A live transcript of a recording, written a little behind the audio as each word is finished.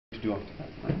do after that.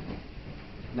 Right?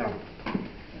 Now,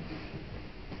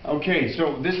 okay,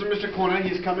 so this is Mr. Corner.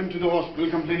 He's come into the hospital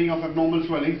complaining of abnormal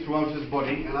swelling throughout his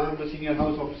body, and I'm the senior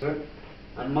house officer,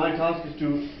 and my task is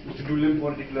to do lymph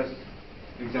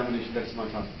examination. That's my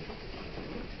task.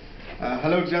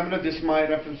 Hello, examiner. This is my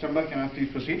reference number. Can I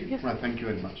please proceed? Yes. Right, thank you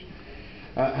very much.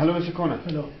 Hello, Mr. Corner.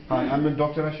 Hello. Hi, I'm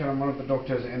Dr. Asher. I'm one of the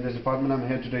doctors in this department. I'm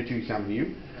here today to examine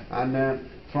you. And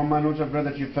from my notes, I've read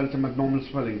that you felt some abnormal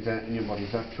swellings in your body.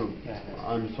 Is that true? Yeah.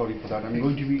 I'm sorry for that. I'm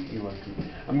going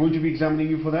to be examining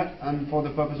you for that. And for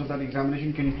the purpose of that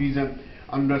examination, can you please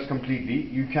undress completely?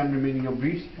 You can remain in your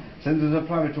briefs. Since this is a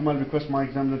private room, I'll request my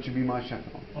examiner to be my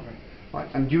chaperone. Okay. Right.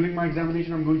 And during my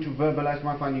examination, I'm going to verbalize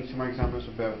my findings to my examiner,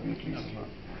 so bear with me, please.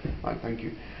 Okay. Right, thank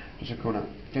you. Mr. Kona,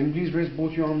 can you please raise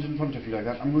both your arms in front of you like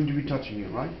that? I'm going to be touching you,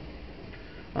 right?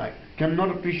 Right.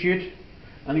 Cannot appreciate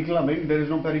any clubbing. There is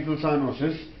no peripheral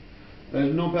cyanosis. There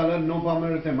is no pallor, no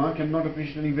palmar erythema. Cannot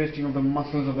appreciate any wasting of the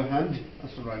muscles of the hand.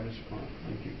 That's all right, Mr. Kona.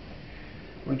 Thank you.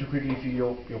 Going to quickly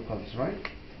feel your pulse, right?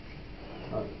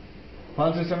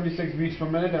 Pulse is 76 beats per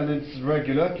minute and it's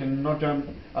regular. Cannot.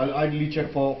 I'll ideally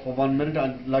check for 1 minute.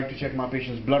 I'd like to check my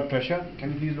patient's blood pressure.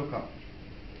 Can you please look up?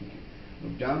 Thank you.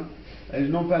 Look down. There is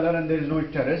no pallor and there is no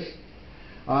icterus.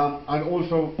 And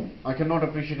also, I cannot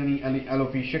appreciate any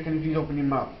alopecia. Can you please open your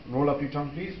mouth? Roll up your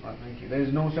tongue, please. Right, thank you. There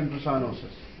is no central cyanosis.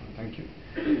 Right, thank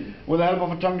you. With the help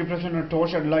of a tongue depressor and a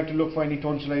torch, I'd like to look for any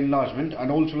tonsillar enlargement. I'd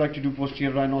also like to do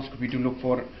posterior rhinoscopy to look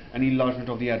for any enlargement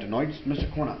of the adenoids. Mr.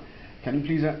 Kona, can you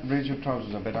please raise your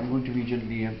trousers a bit? I'm going to be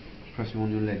gently pressing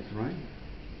on your legs, right?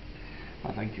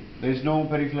 Thank you. There is no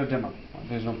peripheral edema.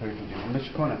 There is no peripheral edema.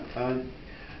 Mr. Kona,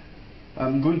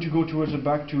 I'm going to go towards the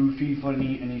back to feel for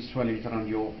any swelling around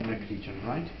your neck region,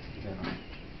 right? Yeah.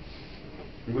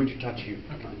 I'm going to touch you.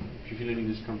 Okay. If you feel any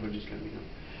discomfort, just let me know.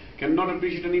 Cannot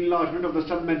appreciate any enlargement of the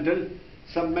submental,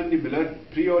 submandibular,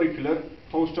 preauricular,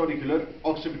 postauricular,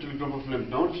 occipital group of lymph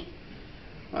nodes.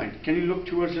 Right. Can you look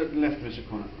towards the left, Mr.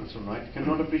 Corner? That's all right.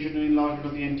 Cannot appreciate any enlargement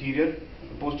of the anterior,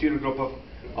 posterior group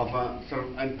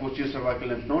and posterior cervical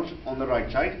lymph nodes on the right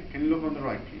side. Can you look on the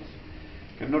right, please?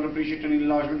 Cannot appreciate any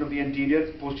enlargement of the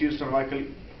anterior, posterior cervical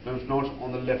lymph nodes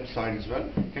on the left side as well.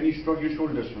 Can you shrug your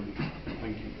shoulders for me?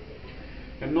 Thank you.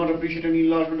 Cannot appreciate any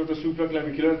enlargement of the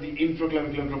supraclavicular, the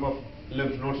infraclavicular group of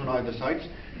lymph nodes on either sides.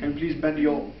 Can you please bend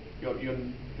your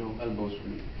elbows for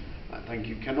me? Thank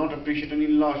you. Cannot appreciate any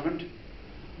enlargement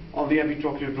of the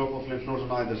epitrochlear group of lymph nodes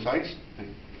on either sides. Thank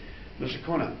you. Mr.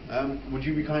 Kona, would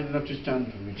you be kind enough to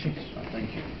stand for me, please?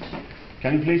 Thank you.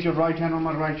 Can you place your right hand on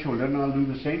my right shoulder and I'll do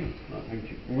the same?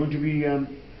 Thank you. I'm going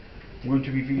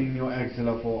to be feeling your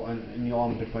axilla in your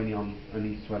armpit for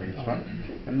any swellings, right?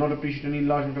 And not appreciate any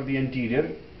enlargement of the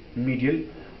anterior, medial,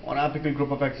 or apical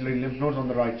group of axillary lymph nodes on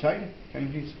the right side. Can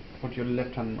you please put your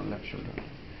left hand on my left shoulder?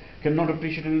 Cannot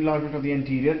appreciate any enlargement of the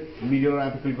anterior, medial, or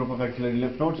apical group of axillary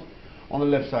lymph nodes on the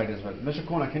left side as well. Mr.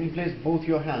 Kona, can you place both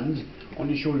your hands on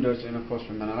your shoulders in a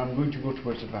crosswise manner? I'm going to go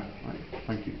towards the back, right?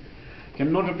 Thank you.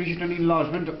 Cannot appreciate any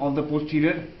enlargement of the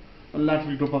posterior or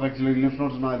lateral group of axillary lymph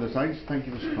nodes on either sides. Thank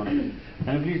you, Mr. Kona.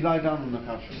 Can you please lie down on the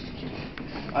couch?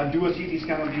 I'll do a CT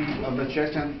scan of the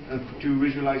chest and to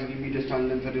visualize any mediastinal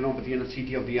lymphadenopathy and a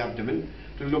CT of the abdomen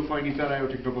to look for any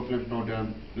paraortic group of lymph node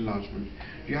enlargement.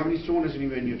 Do you have any soreness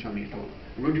anywhere in your tummy at all?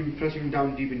 I'm going to be pressing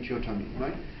down deep into your tummy,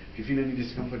 right? If you feel any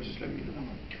discomfort, just let me know.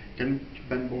 Can you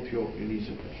bend both your knees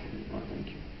a bit? Right, thank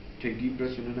you. Take deep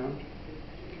breaths in and out.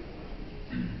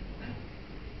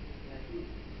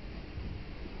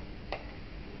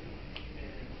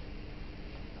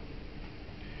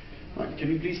 Right,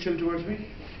 can you please tilt towards me?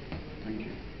 Thank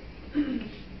you.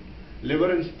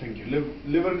 Liver and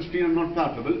spleen are not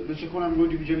palpable. Mr. Kona, I'm going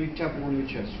to be gently tapping on your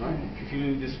chest, right? If you feel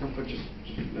any discomfort, just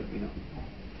let me know.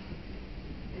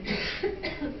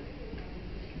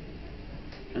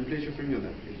 And place your finger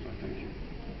there, please. Right, thank you.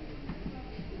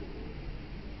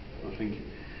 Oh, thank you.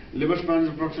 Liver span is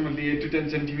approximately 8 to 10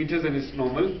 centimeters and it's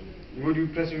normal. I'm going to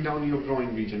be pressing down your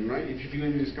groin region, right? If you feel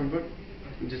any discomfort,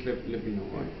 just let me know,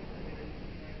 right?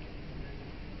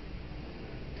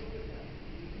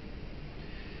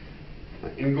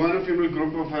 Inguinofemoral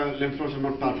group of lymph nodes are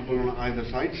not palpable on either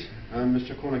sides.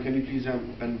 Mr. Kona, can you please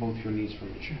bend both your knees for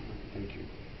me? Sure. Thank you.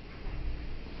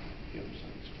 The other side.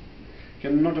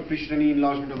 Cannot appreciate any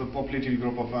enlargement of the popliteal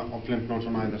group of lymph nodes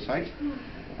on either side.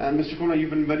 Mr. Kona,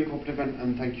 you've been very cooperative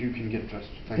and thank you. You can get dressed.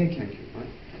 Thank you.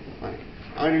 Right.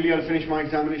 Ideally, I'll finish my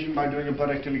examination by doing a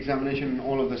rectal examination and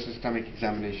all of the systemic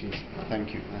examinations.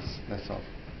 Thank you. That's all.